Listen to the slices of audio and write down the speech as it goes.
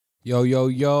Yo, yo,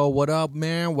 yo, what up,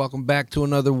 man? Welcome back to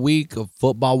another week of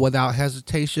Football Without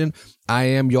Hesitation. I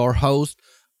am your host,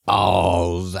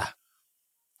 Oz.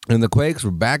 And the Quakes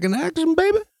were back in action,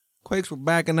 baby. Quakes were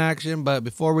back in action, but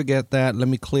before we get that, let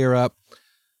me clear up.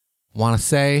 Want to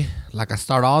say, like I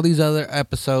start all these other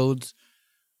episodes,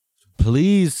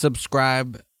 please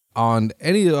subscribe on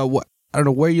any, I don't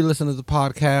know where you listen to the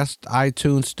podcast,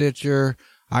 iTunes, Stitcher,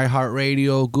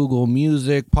 iHeartRadio, Google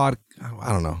Music, I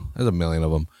don't know. There's a million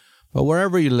of them. But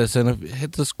wherever you listen,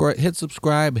 hit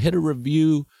subscribe, hit a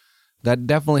review. That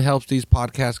definitely helps these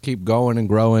podcasts keep going and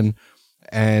growing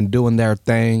and doing their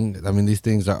thing. I mean, these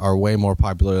things are way more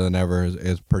popular than ever.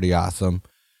 It's pretty awesome.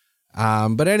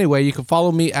 But anyway, you can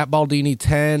follow me at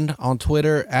Baldini10 on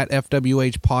Twitter, at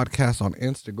FWH Podcast on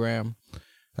Instagram.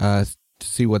 To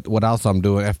see what else I'm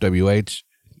doing, FWH.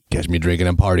 Catch me drinking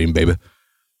and partying, baby.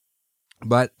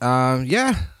 But,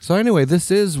 yeah. So anyway, this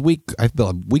is week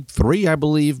 3, I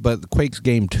believe, but the Quakes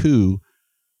game 2.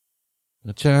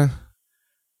 Which, I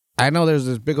know there's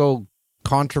this big old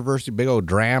controversy, big old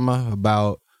drama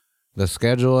about the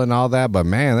schedule and all that, but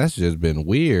man, that's just been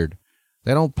weird.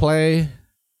 They don't play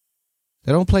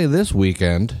this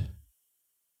weekend.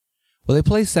 Well, they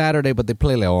play Saturday, but they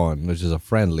play León, which is a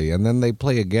friendly, and then they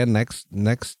play again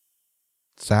next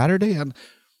Saturday. And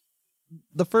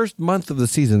the first month of the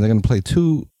season, they're going to play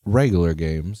 2 regular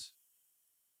games.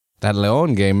 That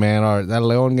León game, man, or that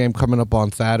León game coming up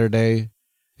on Saturday,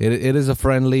 it is a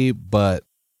friendly, but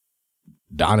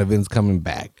Donovan's coming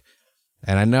back.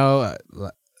 And I know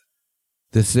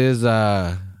this is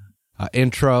a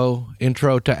intro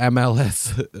to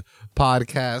MLS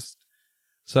podcast.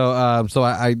 So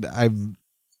I've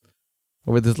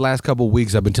over this last couple of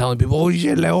weeks, I've been telling people, oh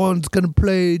shit, León's going to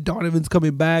play, Donovan's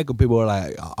coming back. And people are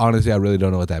like, honestly, I really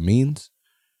don't know what that means.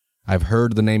 I've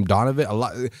heard the name Donovan a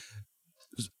lot.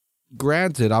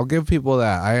 Granted, I'll give people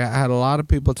that. I had a lot of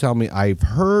people tell me, I've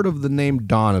heard of the name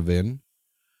Donovan.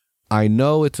 I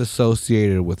know it's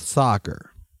associated with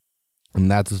soccer. And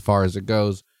that's as far as it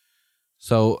goes.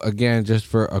 So again, just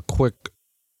for a quick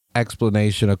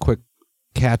explanation, a quick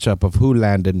catch up of who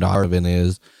Landon Donovan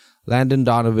is. Landon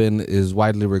Donovan is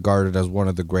widely regarded as one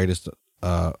of the greatest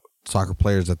soccer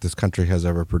players that this country has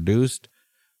ever produced.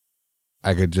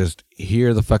 I could just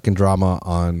hear the fucking drama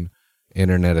on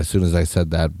internet as soon as I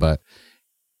said that, but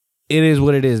it is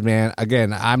what it is, man.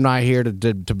 Again, I'm not here to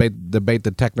debate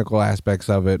the technical aspects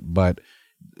of it, but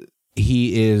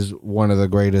he is one of the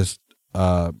greatest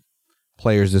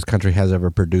players this country has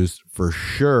ever produced for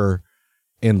sure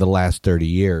in the last 30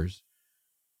 years.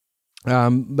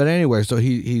 But anyway, so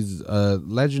he's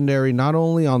legendary not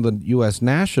only on the U.S.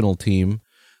 national team,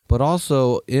 but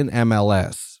also in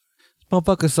MLS. This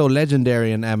motherfucker's so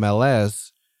legendary in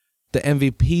MLS, the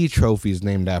MVP trophy is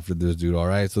named after this dude, all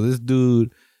right? So this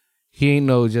dude, he ain't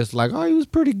no just like, oh, he was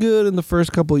pretty good in the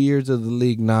first couple years of the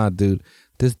league. Nah, dude.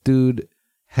 This dude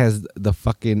has the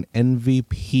fucking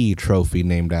MVP trophy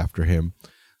named after him.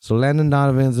 So Landon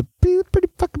Donovan's a pretty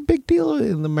fucking big deal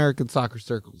in the American soccer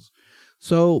circles.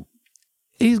 So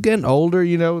he's getting older,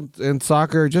 you know, in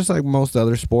soccer, just like most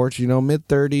other sports, you know,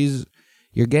 mid-30s,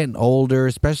 you're getting older,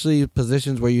 especially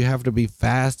positions where you have to be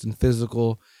fast and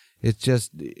physical. It's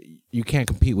just, you can't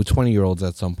compete with 20-year-olds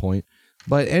at some point.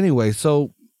 But anyway,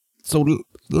 so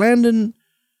Landon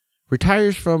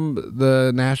retires from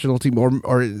the national team,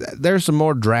 or there's some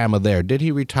more drama there. Did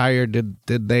he retire? Did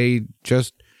they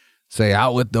just say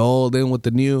out with the old, in with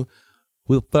the new?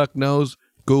 Who the fuck knows?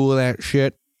 Google that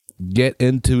shit. Get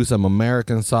into some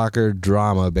American soccer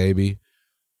drama, baby.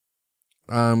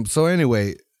 So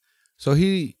anyway, so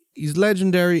he's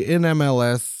legendary in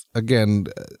MLS. Again,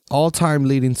 all-time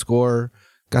leading scorer.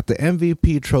 Got the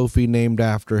MVP trophy named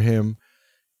after him.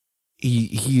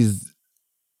 He's,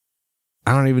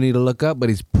 I don't even need to look up, but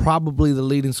he's probably the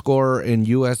leading scorer in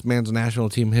U.S. men's national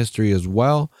team history as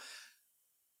well.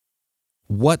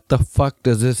 What the fuck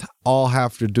does this all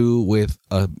have to do with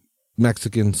a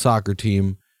Mexican soccer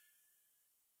team?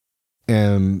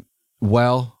 And,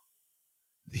 well,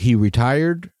 he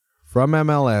retired from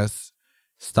MLS,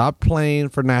 stopped playing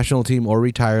for national team, or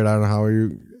retired. I don't know how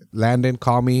you, Landon,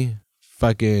 call me,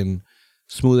 fucking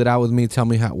smooth it out with me, tell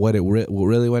me what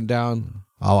really went down.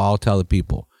 I'll tell the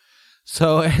people.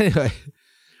 So anyway,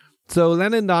 so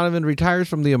Landon Donovan retires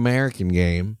from the American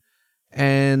game,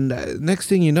 and next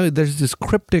thing you know, there's this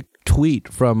cryptic tweet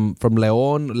from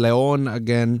León. León,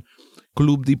 again,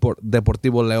 Club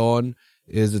Deportivo León,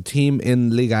 is a team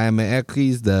in Liga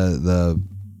MX,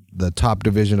 the top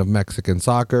division of Mexican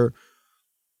soccer.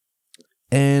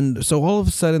 And so all of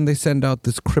a sudden they send out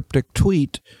this cryptic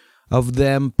tweet of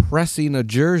them pressing a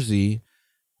jersey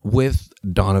with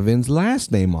Donovan's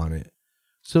last name on it.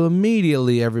 So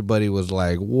immediately everybody was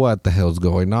like, what the hell's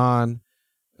going on?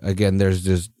 Again, there's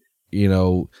just,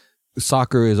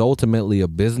 soccer is ultimately a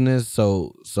business.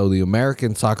 So the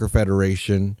American Soccer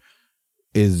Federation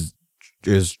is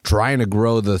trying to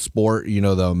grow the sport,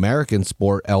 the American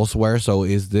sport elsewhere. So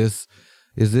is this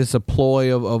a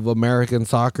ploy of American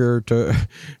soccer to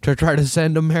try to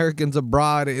send Americans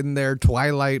abroad in their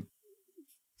twilight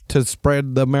to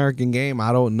spread the American game?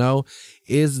 I don't know.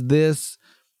 Is this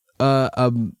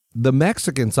the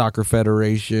Mexican Soccer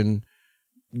Federation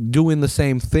doing the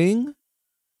same thing?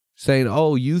 Saying,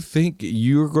 oh, you think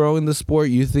you're growing the sport?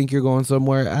 You think you're going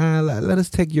somewhere? Let us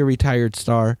take your retired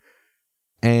star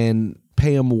and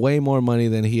pay him way more money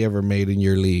than he ever made in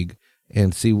your league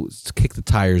and kick the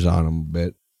tires on him a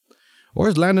bit. Or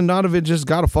is Landon Donovan just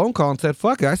got a phone call and said,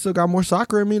 fuck it, I still got more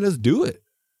soccer in me, let's do it.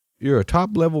 You're a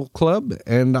top level club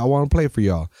and I want to play for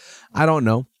y'all. I don't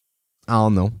know.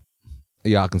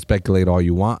 Y'all can speculate all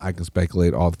you want. I can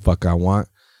speculate all the fuck I want.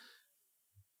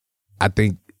 I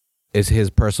think it's his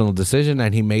personal decision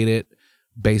and he made it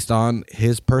based on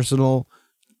his personal,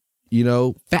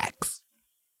 facts.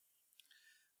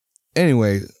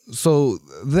 Anyway, so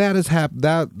that has happened.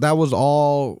 That was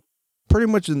all pretty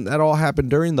much. That all happened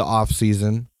during the off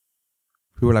season.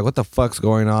 We were like, "What the fuck's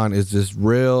going on? Is this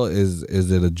real? Is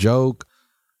it a joke?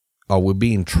 Are we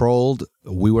being trolled?"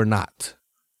 We were not.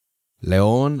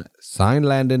 León signed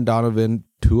Landon Donovan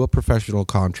to a professional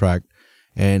contract,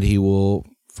 and he will,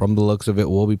 from the looks of it,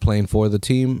 will be playing for the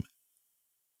team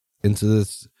into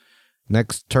this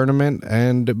next tournament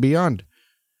and beyond.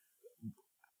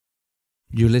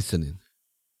 You're listening.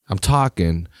 I'm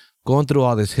talking, going through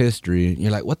all this history. And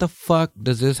you're like, what the fuck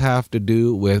does this have to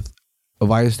do with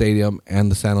Avaya Stadium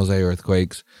and the San Jose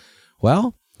Earthquakes?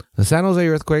 Well, the San Jose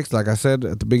Earthquakes, like I said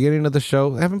at the beginning of the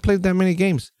show, haven't played that many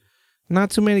games.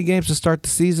 Not too many games to start the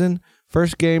season.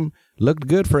 First game looked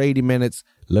good for 80 minutes.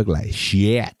 Looked like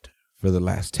shit for the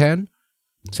last 10.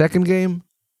 Second game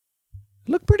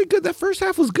looked pretty good. That first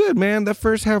half was good, man. That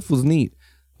first half was neat.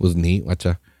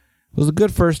 It was a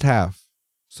good first half.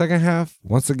 Second half,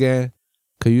 once again,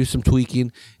 could use some tweaking.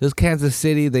 It was Kansas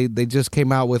City. They just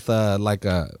came out with I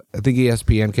think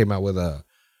ESPN came out with a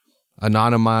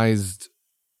anonymized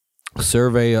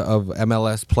survey of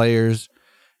MLS players,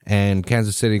 and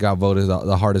Kansas City got voted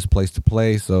the hardest place to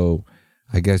play. So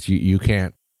I guess we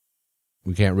can't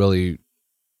really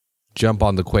jump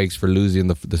on the Quakes for losing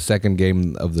the second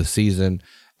game of the season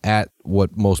at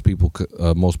what most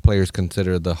players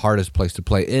consider the hardest place to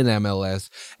play in MLS.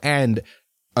 And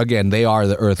again, they are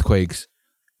the Earthquakes.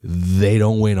 They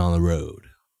don't win on the road.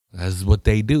 That's what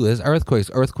they do. It's Earthquakes.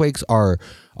 Earthquakes are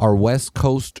West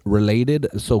Coast related,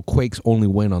 so Quakes only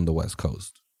win on the West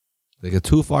Coast. They get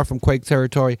too far from Quake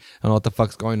territory. I don't know what the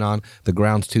fuck's going on. The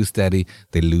ground's too steady.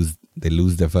 They lose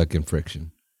their fucking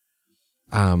friction.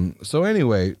 So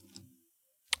anyway,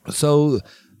 so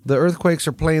the Earthquakes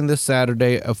are playing this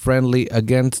Saturday a friendly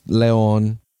against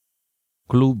León.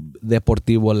 Club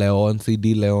Deportivo León,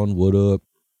 CD León, what up?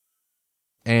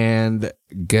 And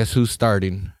guess who's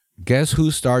starting? Guess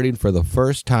who's starting for the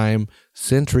first time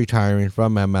since retiring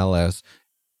from MLS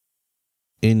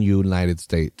in United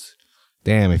States?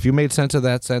 Damn, if you made sense of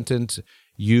that sentence,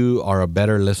 you are a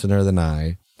better listener than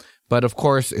I. But of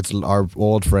course, it's our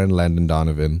old friend Landon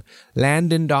Donovan.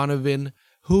 Landon Donovan,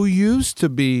 who used to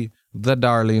be the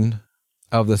darling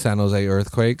of the San Jose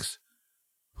Earthquakes,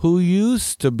 who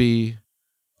used to be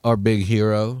our big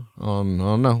hero. Oh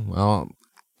no.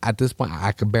 At this point,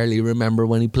 I can barely remember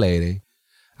when he played.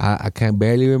 I can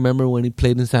barely remember when he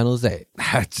played in San Jose.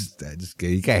 I just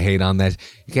kidding. You can't hate on that.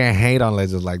 You can't hate on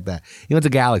legends like that. He went to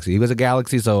Galaxy. He was a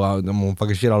Galaxy, so I'm gonna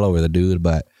fucking shit all over the dude.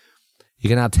 But you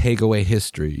cannot take away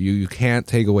history. You can't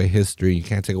take away history. You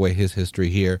can't take away his history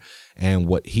here and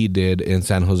what he did in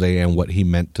San Jose and what he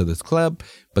meant to this club.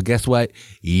 But guess what?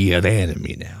 You're the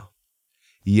enemy now.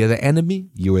 You're the enemy.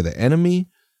 You were the enemy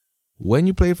when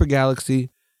you played for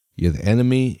Galaxy. You're the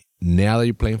enemy now that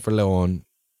you're playing for León.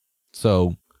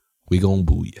 So we gonna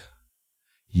boo you.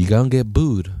 You gonna get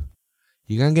booed.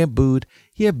 You're gonna get booed.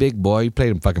 Yeah, big boy. You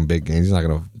played in fucking big games. He's not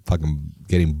gonna fucking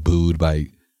getting booed by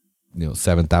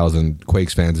 7,000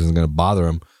 Quakes fans isn't gonna bother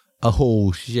him.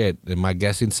 Oh shit! Am I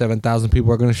guessing 7,000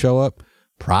 people are gonna show up?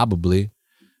 Probably.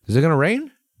 Is it gonna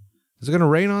rain? Is it gonna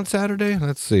rain on Saturday?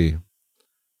 Let's see.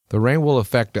 The rain will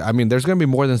affect it. I mean, there's going to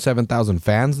be more than 7,000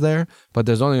 fans there, but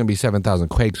there's only going to be 7,000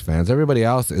 Quakes fans. Everybody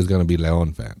else is going to be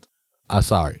León fans. I'm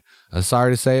sorry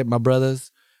to say it, my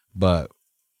brothers, but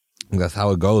that's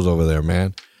how it goes over there,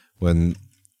 man. When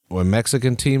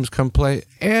Mexican teams come play,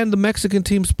 and the Mexican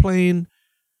team's playing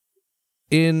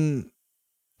in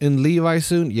Levi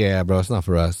soon, yeah, bro, it's not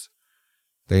for us.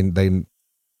 They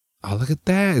Oh, look at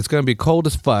that. It's going to be cold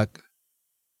as fuck.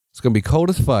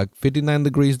 59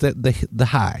 degrees the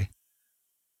high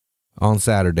on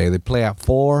Saturday. They play at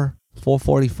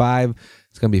 4:45.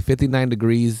 It's going to be 59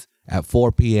 degrees at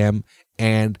 4 p.m.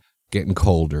 and getting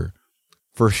colder.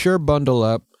 For sure, bundle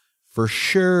up. For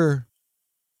sure,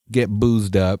 get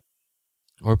boozed up.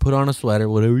 Or put on a sweater.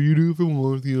 Whatever you do for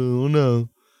warmth, you don't know.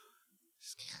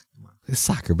 It's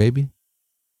soccer, baby.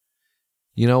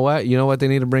 You know what? You know what they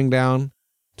need to bring down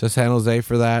to San Jose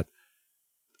for that?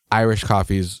 Irish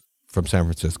coffees from San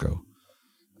Francisco.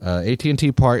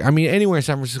 AT&T Park. I mean, anywhere in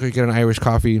San Francisco you get an Irish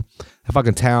coffee. The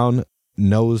fucking town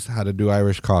knows how to do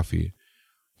Irish coffee.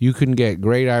 You can get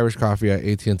great Irish coffee at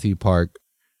AT&T Park.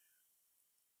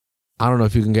 I don't know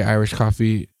if you can get Irish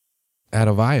coffee at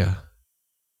Avaya.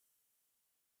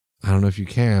 I don't know if you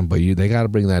can, but they got to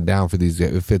bring that down for these.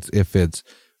 If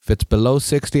it's below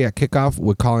 60 at kickoff,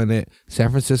 we're calling it San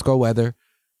Francisco weather,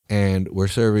 and we're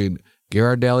serving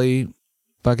Ghirardelli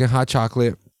fucking hot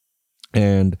chocolate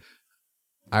and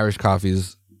Irish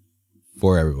coffees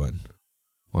for everyone.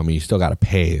 Well, I mean, you still got to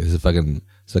pay. It's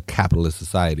a capitalist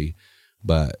society,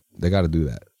 but they got to do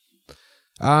that.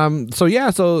 So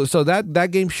that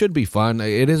game should be fun.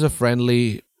 It is a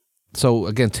friendly. So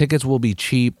again, tickets will be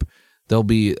cheap. There'll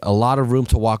be a lot of room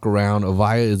to walk around.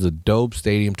 Avaya is a dope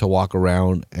stadium to walk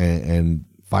around and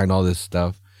find all this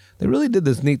stuff. They really did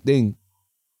this neat thing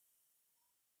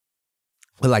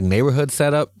with like neighborhood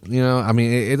setup. You know, I mean,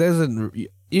 it doesn't.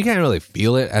 You can't really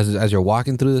feel it as you're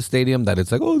walking through the stadium that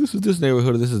it's like, oh, this is this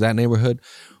neighborhood or this is that neighborhood.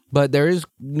 But there is,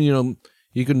 the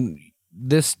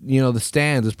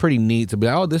stands is pretty neat to be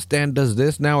like, oh, this stand does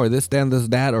this now or this stand does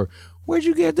that, or where'd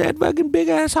you get that fucking big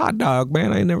ass hot dog,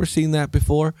 man? I ain't never seen that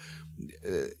before.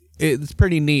 It's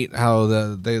pretty neat how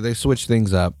they switch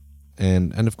things up,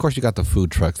 and of course you got the food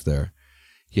trucks there.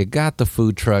 You got the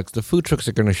food trucks. The food trucks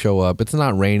are going to show up. It's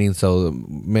not raining, so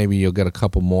maybe you'll get a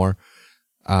couple more.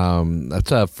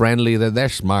 That's friendly. They're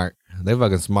smart. They're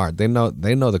fucking smart. They know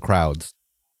the crowds,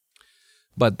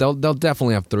 but they'll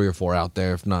definitely have 3 or 4 out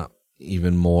there, if not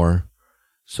even more.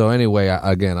 So anyway,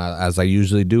 again, as I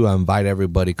usually do, I invite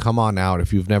everybody, come on out.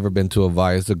 If you've never been to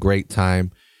Avaya, it's a great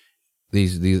time.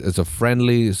 These it's a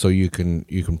friendly, so you can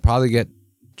probably get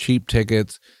cheap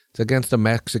tickets. It's against a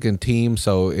Mexican team,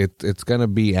 so it's gonna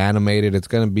be animated. It's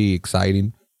gonna be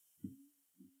exciting.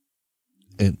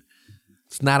 And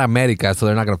it's not America, so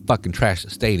they're not gonna fucking trash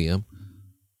the stadium.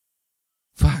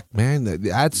 Fuck, man,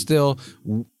 that's still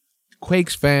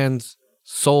Quakes fans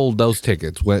sold those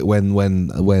tickets when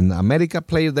America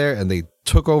played there and they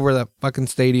took over that fucking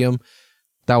stadium.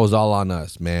 That was all on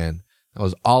us, man. That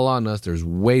was all on us. There's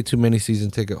way too many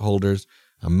season ticket holders.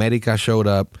 America showed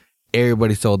up.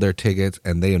 Everybody sold their tickets,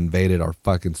 and they invaded our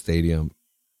fucking stadium.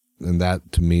 And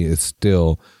that, to me, is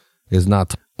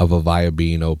not of Avaya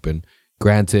being open.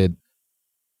 Granted,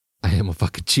 I am a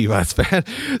fucking Chivas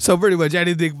fan, so pretty much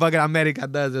anything fucking America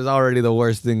does is already the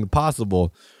worst thing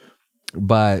possible.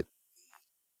 But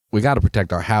we got to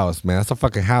protect our house, man. That's a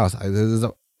fucking house.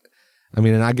 And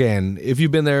again, if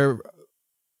you've been there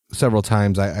several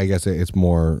times, I guess it's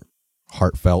more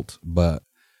heartfelt, but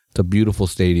it's a beautiful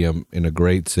stadium in a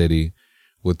great city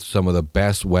with some of the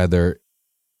best weather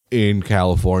in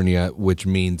California, which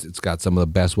means it's got some of the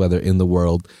best weather in the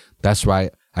world. That's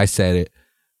right. I said it.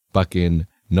 Fucking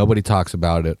nobody talks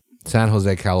about it. San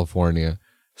Jose, California,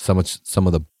 some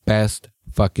of the best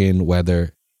fucking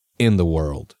weather in the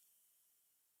world.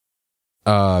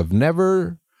 I've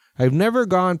never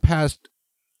gone past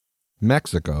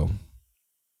Mexico.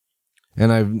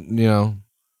 And the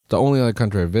only other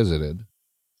country I visited,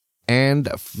 and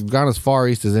I've gone as far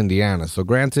east as Indiana. So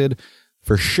granted,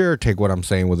 for sure, take what I'm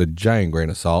saying with a giant grain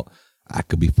of salt. I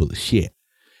could be full of shit,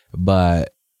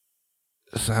 but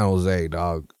San Jose,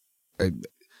 dog.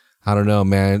 I don't know,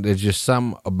 man. There's just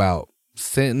something about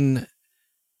sitting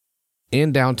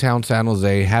in downtown San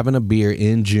Jose, having a beer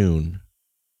in June,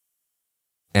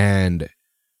 and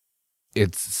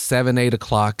it's 8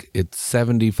 o'clock. It's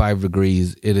 75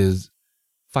 degrees. It is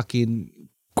fucking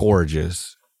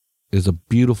gorgeous. It's a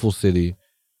beautiful city.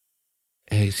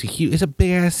 It's a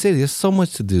big ass city. There's so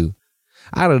much to do.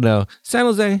 I don't know. San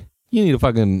Jose, you need to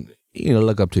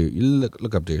look up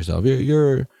to yourself.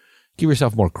 You're give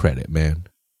yourself more credit, man.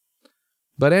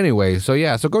 But anyway, so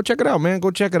go check it out, man. Go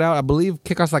check it out. I believe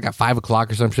kickoff's like at 5 o'clock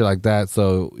or some shit like that.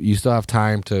 So you still have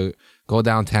time to go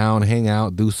downtown, hang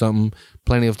out, do something.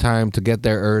 Plenty of time to get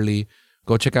there early.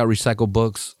 Go check out Recycle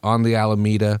Books on the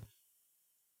Alameda.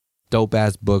 Dope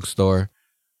ass bookstore.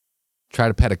 Try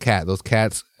to pet a cat. Those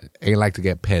cats ain't like to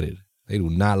get petted. They do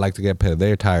not like to get petted.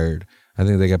 They're tired. I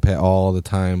think they get pet all the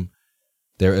time.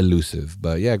 they're elusive.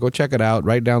 But yeah, go check it out.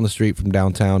 Right down the street from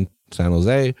downtown San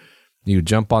Jose. You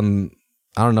jump on,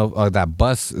 I don't know, that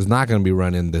bus is not going to be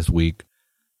running this week.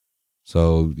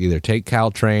 So either take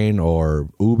Caltrain or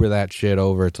Uber that shit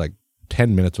over. It's like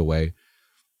 10 minutes away.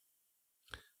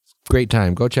 Great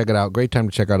time. Go check it out. Great time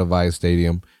to check out Avaya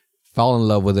Stadium. Fall in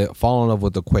love with it. Fall in love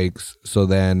with the Quakes. So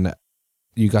then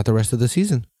you got the rest of the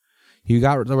season. You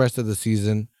got the rest of the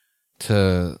season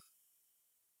to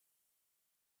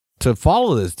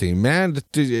follow this team, man.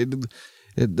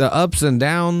 The ups and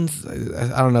downs,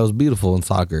 I don't know, it's beautiful in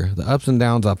soccer. The ups and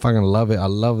downs, I fucking love it. I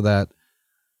love that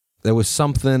there was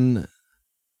something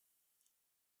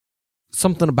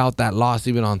about that loss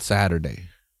even on Saturday.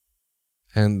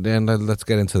 And then let's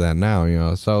get into that now, you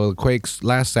know. So the Quakes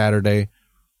last Saturday,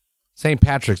 St.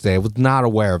 Patrick's Day, I was not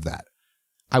aware of that.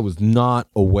 I was not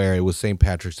aware it was St.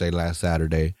 Patrick's Day last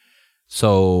Saturday.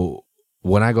 So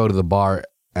when I go to the bar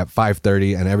at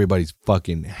 5:30 and everybody's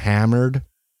fucking hammered,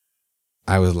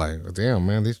 I was like, damn,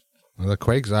 man, the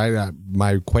Quakes,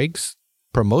 my Quakes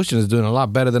promotion is doing a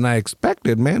lot better than I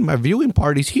expected, man. My viewing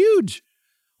party's huge.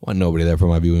 Wasn't nobody there for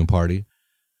my viewing party.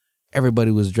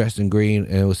 Everybody was dressed in green,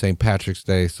 and it was St. Patrick's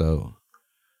Day, so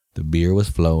the beer was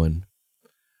flowing.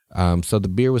 So the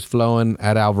beer was flowing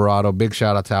at Alvarado. Big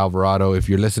shout out to Alvarado. If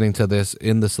you're listening to this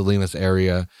in the Salinas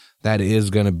area, that is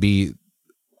going to be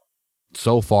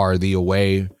so far the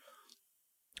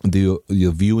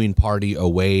viewing party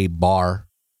away bar.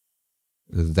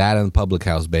 That and Public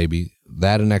House, baby.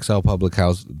 That and XL Public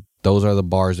House. Those are the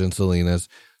bars in Salinas.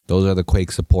 Those are the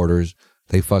Quake supporters.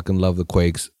 They fucking love the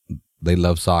Quakes. They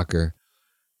love soccer.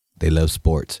 They love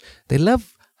sports. They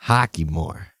love hockey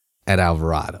more at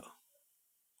Alvarado.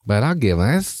 But I'll give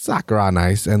them, soccer on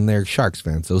ice, and they're Sharks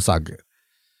fans, so it's all good.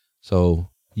 So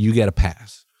you get a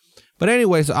pass. But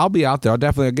anyways, I'll be out there. I'll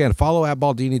definitely, again, follow at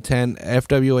Baldini10,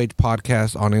 FWH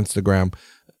Podcast on Instagram.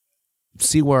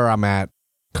 See where I'm at.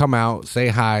 Come out, say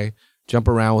hi, jump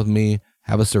around with me,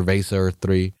 have a cerveza or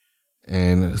 3,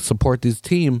 and support this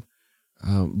team.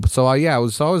 I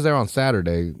was there on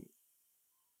Saturday.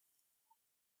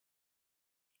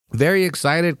 Very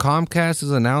excited. Comcast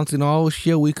is announcing, oh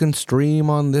shit, we can stream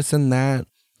on this and that.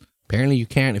 Apparently you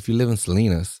can't if you live in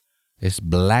Salinas. It's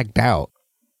blacked out.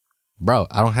 Bro,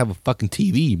 I don't have a fucking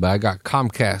TV, but I got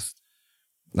Comcast.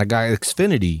 I got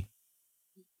Xfinity.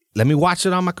 Let me watch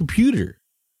it on my computer.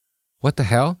 What the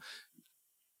hell?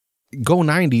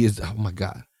 Go90 is, oh my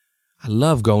God. I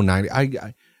love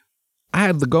Go90. I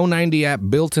had the Go90 app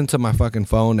built into my fucking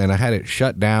phone, and I had it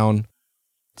shut down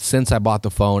since I bought the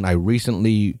phone. I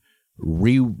recently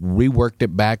reworked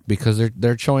it back because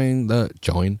they're showing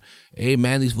hey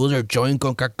man, these fools are showing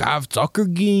CONCACAF soccer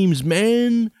games,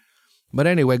 man. But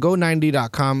anyway,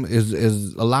 Go90.com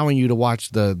is allowing you to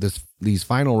watch these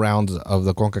final rounds of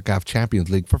the CONCACAF Champions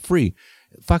League for free.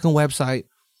 Fucking website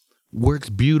works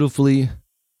beautifully.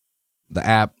 The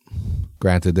app,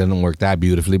 granted, didn't work that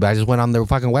beautifully, but I just went on their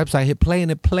fucking website, hit play, and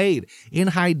it played in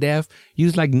high def,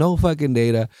 used like no fucking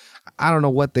data. I don't know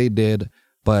what they did,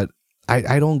 but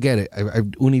I don't get it.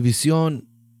 Univision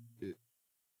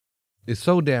is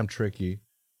so damn tricky.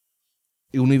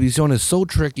 Univision is so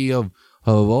tricky of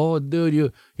oh,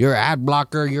 dude, you're ad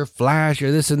blocker, you're flash,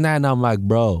 you're this and that. And I'm like,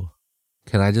 bro,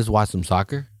 can I just watch some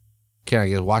soccer? Can I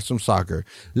just watch some soccer?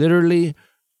 Literally,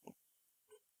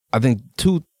 I think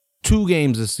two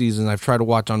games this season I've tried to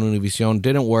watch on Univision,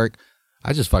 didn't work.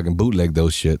 I just fucking bootleg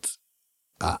those shits.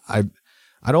 I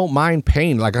don't mind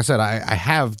paying. Like I said, I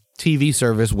have TV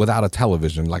service without a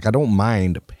television. Like, I don't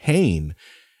mind paying.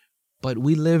 But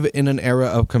we live in an era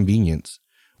of convenience.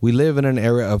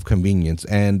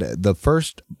 And the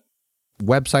first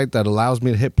website that allows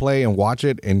me to hit play and watch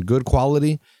it in good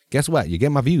quality, guess what? You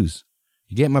get my views.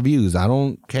 I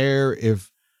don't care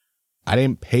if I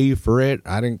didn't pay for it.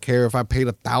 I didn't care if I paid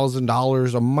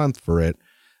 $1,000 a month for it.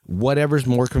 Whatever's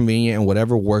more convenient and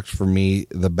whatever works for me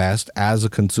the best as a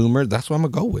consumer, that's what I'm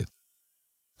going to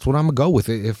go with.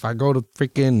 If I go to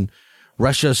freaking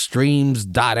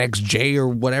RussiaStreams.xj or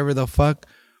whatever the fuck,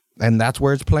 and that's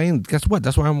where it's playing, guess what?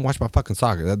 That's where I'm going to watch my fucking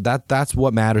soccer. That's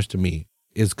what matters to me,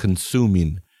 is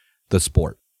consuming the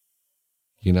sport.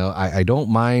 You know, I don't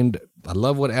mind. I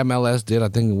love what MLS did. I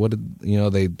think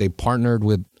they partnered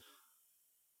with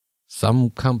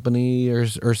some company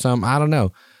or some, I don't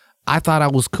know. I thought I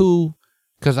was cool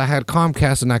because I had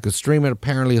Comcast and I could stream it.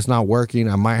 Apparently it's not working.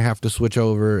 I might have to switch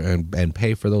over and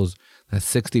pay for that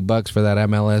 $60 for that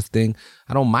MLS thing.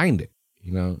 I don't mind it.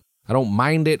 You know, I don't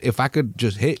mind it if I could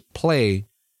just hit play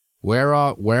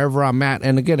wherever I'm at.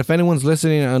 And again, if anyone's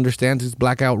listening and understands these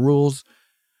blackout rules,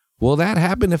 will that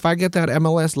happen if I get that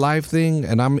MLS live thing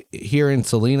and I'm here in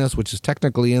Salinas, which is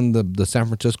technically in the San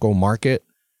Francisco market?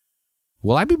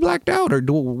 will I be blacked out, or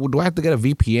do I have to get a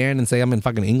VPN and say I'm in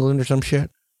fucking England or some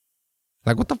shit?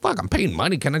 Like, what the fuck? I'm paying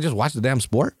money. Can I just watch the damn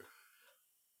sport?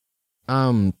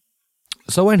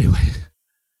 So anyway,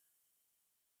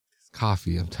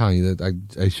 coffee. I'm telling you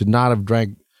that I should not have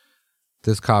drank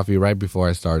this coffee right before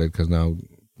I started, because now I'm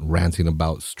ranting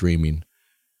about streaming.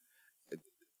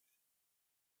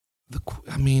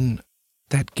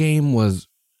 That game was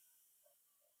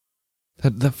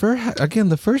the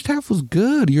first half was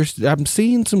good. I'm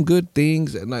seeing some good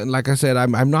things, and like I said,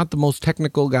 I'm not the most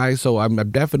technical guy, so I'm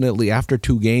definitely, after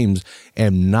 2 games,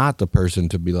 am not the person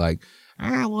to be like,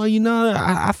 well,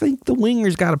 I think the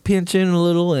wingers got to pinch in a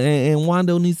little, and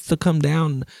Wando needs to come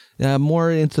down more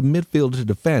into midfield to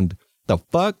defend. The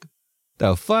fuck?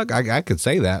 I could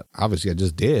say that. Obviously, I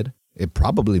just did. It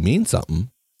probably means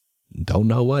something. Don't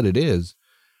know what it is.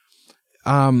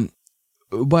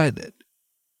 But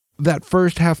that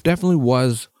first half definitely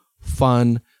was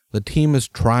fun. The team is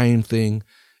trying things.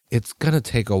 It's going to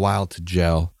take a while to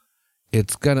gel.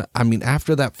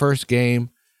 After that first game,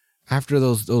 after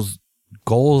those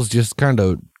goals just kind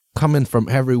of coming from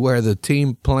everywhere, the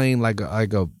team playing like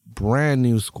a brand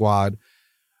new squad,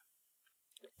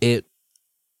 it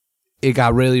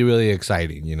got really, really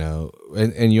exciting,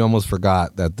 and you almost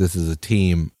forgot that this is a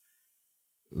team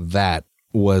that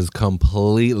was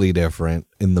completely different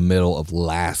in the middle of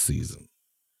last season.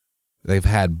 They've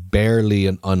had barely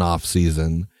an off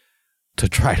season to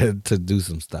try to do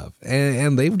some stuff,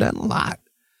 and they've done a lot.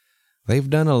 They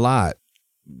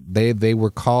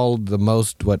were called the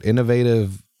most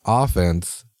innovative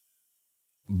offense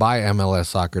by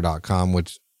MLSsoccer.com,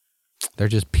 which they're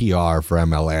just PR for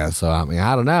MLS. So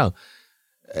I don't know.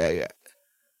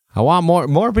 I want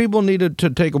more people needed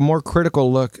to take a more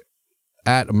critical look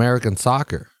at American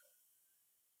soccer.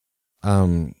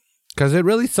 Because it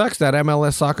really sucks that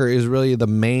MLS Soccer is really the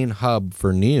main hub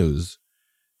for news.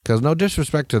 Because no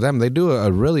disrespect to them, they do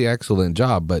a really excellent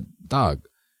job. But dog,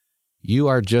 you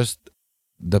are just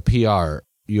the PR.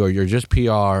 You're just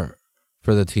PR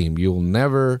for the team. You will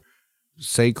never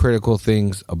say critical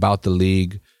things about the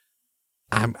league.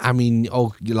 Or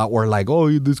like,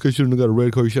 this guy shouldn't have got a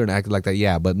red card. You shouldn't act like that.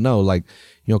 Yeah, but no,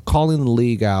 calling the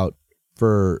league out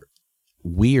for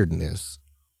weirdness.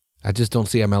 I just don't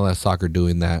see MLS Soccer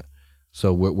doing that.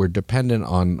 So we're dependent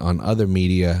on other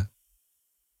media,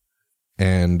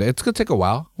 and it's gonna take a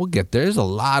while. We'll get there. There's a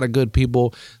lot of good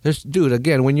people.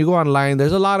 Again, when you go online,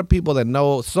 there's a lot of people that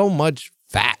know so much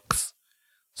facts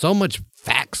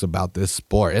about this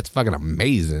sport. It's fucking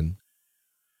amazing.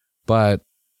 But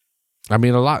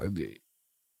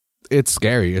it's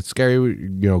scary. It's scary,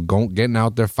 getting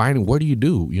out there, finding, where do you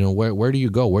do? Where do you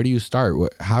go? Where do you start?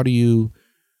 How do you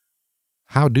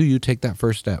take that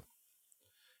first step?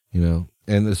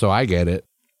 And so I get it.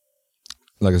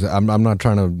 Like I said, I'm not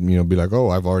trying to, be like,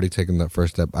 I've already taken that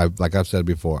first step. Like I've said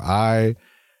before, I'm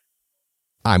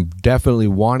definitely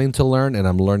wanting to learn, and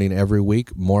I'm learning every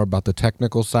week more about the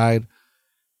technical side.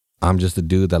 I'm just a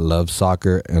dude that loves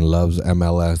soccer and loves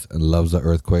MLS and loves the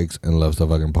Earthquakes and loves the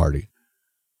fucking party.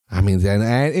 And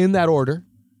in that order.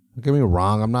 Don't get me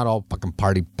wrong, I'm not all fucking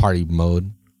party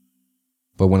mode.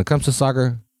 But when it comes to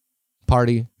soccer,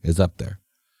 party is up there.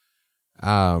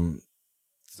 And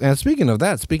speaking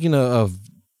of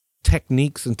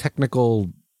techniques and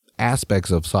technical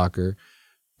aspects of soccer,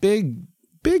 big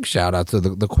shout out to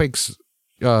the Quakes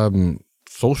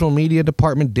social media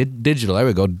department, digital. There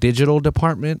we go, digital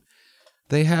department.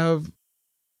 They have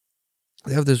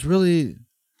this really,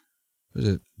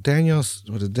 Daniel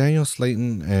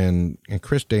Slayton and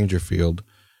Chris Dangerfield.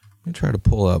 Let me try to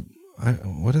pull up.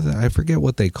 I forget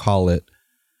what they call it,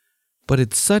 but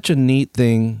it's such a neat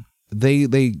thing.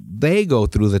 They go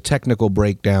through the technical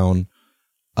breakdown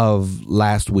of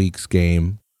last week's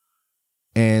game,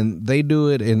 and they do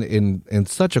it in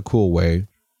such a cool way.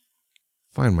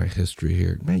 Find my history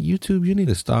here, man. YouTube, you need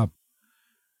to stop.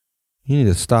 You need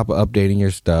to stop updating your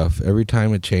stuff every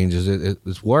time it changes.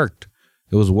 It's worked.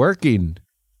 It was working.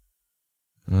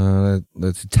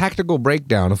 That's a tactical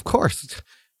breakdown, of course.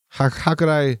 How could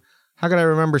I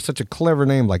remember such a clever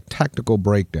name like Tactical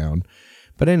Breakdown?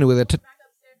 But anyway,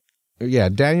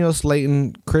 Daniel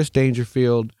Slayton, Chris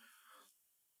Dangerfield,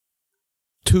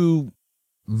 2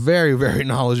 very, very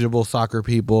knowledgeable soccer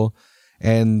people,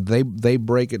 and they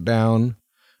break it down.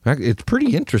 It's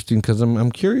pretty interesting because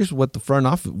I'm curious what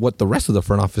the rest of the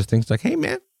front office thinks. Like, hey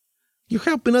man, you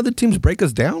helping other teams break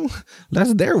us down?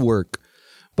 That's their work.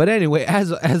 But anyway,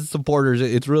 as supporters,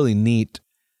 it's really neat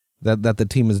that the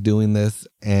team is doing this,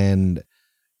 and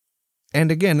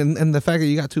again, and the fact that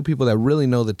you got 2 people that really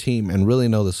know the team and really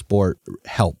know the sport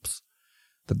helps.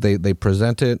 That they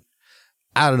present it.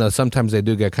 I don't know. Sometimes they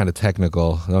do get kind of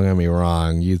technical. Don't get me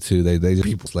wrong. You two, they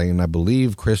people slaying. I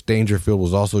believe Chris Dangerfield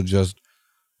was also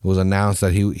was announced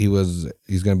that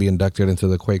he's going to be inducted into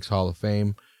the Quakes Hall of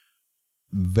Fame.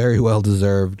 Very well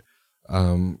deserved.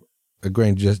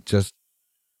 Again, just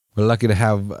we're lucky to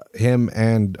have him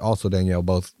and also Danielle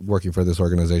both working for this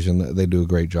organization. They do a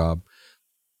great job.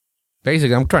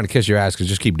 Basically, I'm trying to kiss your ass because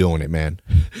just keep doing it, man.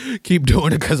 Keep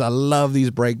doing it because I love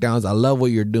these breakdowns. I love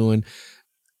what you're doing.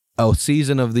 A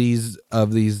season of these 10,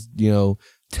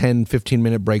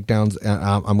 15-minute breakdowns, and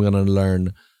I'm going to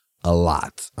learn a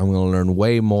lot. I'm going to learn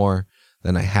way more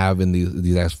than I have in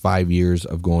these last 5 years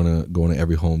of going to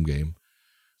every home game.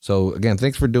 So again,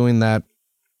 thanks for doing that.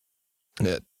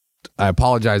 I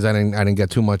apologize. I didn't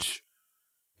get too much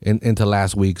into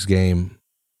last week's game.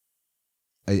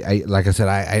 I like I said,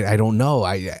 I don't know.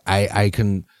 I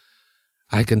can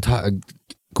talk.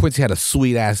 Quincy had a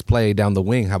sweet ass play down the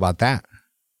wing. How about that?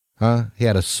 Huh? He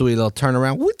had a sweet little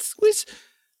turnaround. Which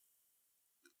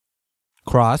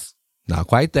cross. Not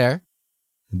quite there.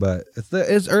 But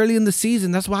it's early in the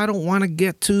season. That's why I don't want to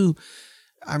get too.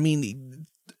 I mean,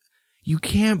 you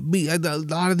can't be. A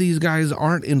lot of these guys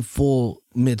aren't in full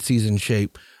midseason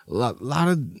shape. A lot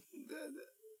of.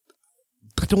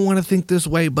 I don't want to think this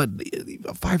way, but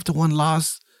a 5-1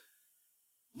 loss,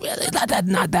 really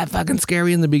not that fucking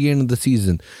scary in the beginning of the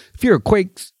season. If you're the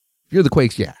Quakes,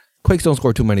 yeah. Quakes don't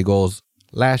score too many goals.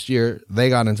 Last year, they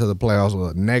got into the playoffs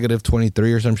with a negative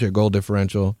 23 or some shit goal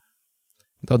differential.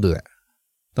 Don't do that.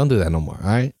 Don't do that no more, all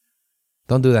right?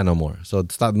 Don't do that no more. So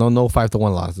stop. No 5-1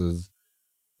 losses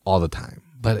all the time.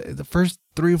 But the first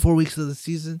 3 or 4 weeks of the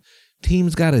season,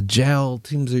 teams got to gel.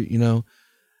 Teams are,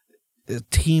 the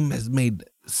team has made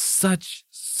such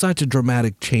a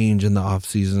dramatic change in the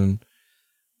offseason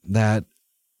that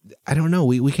I don't know.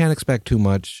 We can't expect too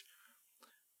much.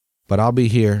 But I'll be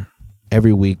here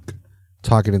every week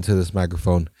talking into this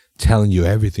microphone, telling you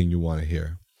everything you want to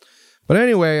hear. But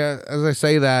anyway, as I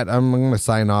say that, I'm going to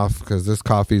sign off because this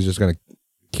coffee is just going to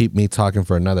keep me talking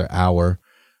for another hour.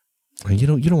 And you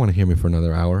don't want to hear me for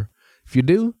another hour. If you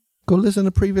do, go listen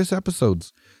to previous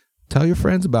episodes. Tell your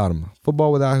friends about them.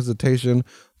 Football Without Hesitation,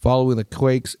 following the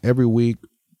Quakes every week.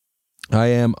 I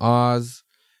am Oz,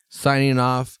 signing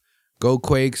off. Go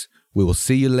Quakes. We will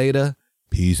see you later.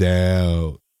 Peace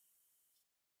out.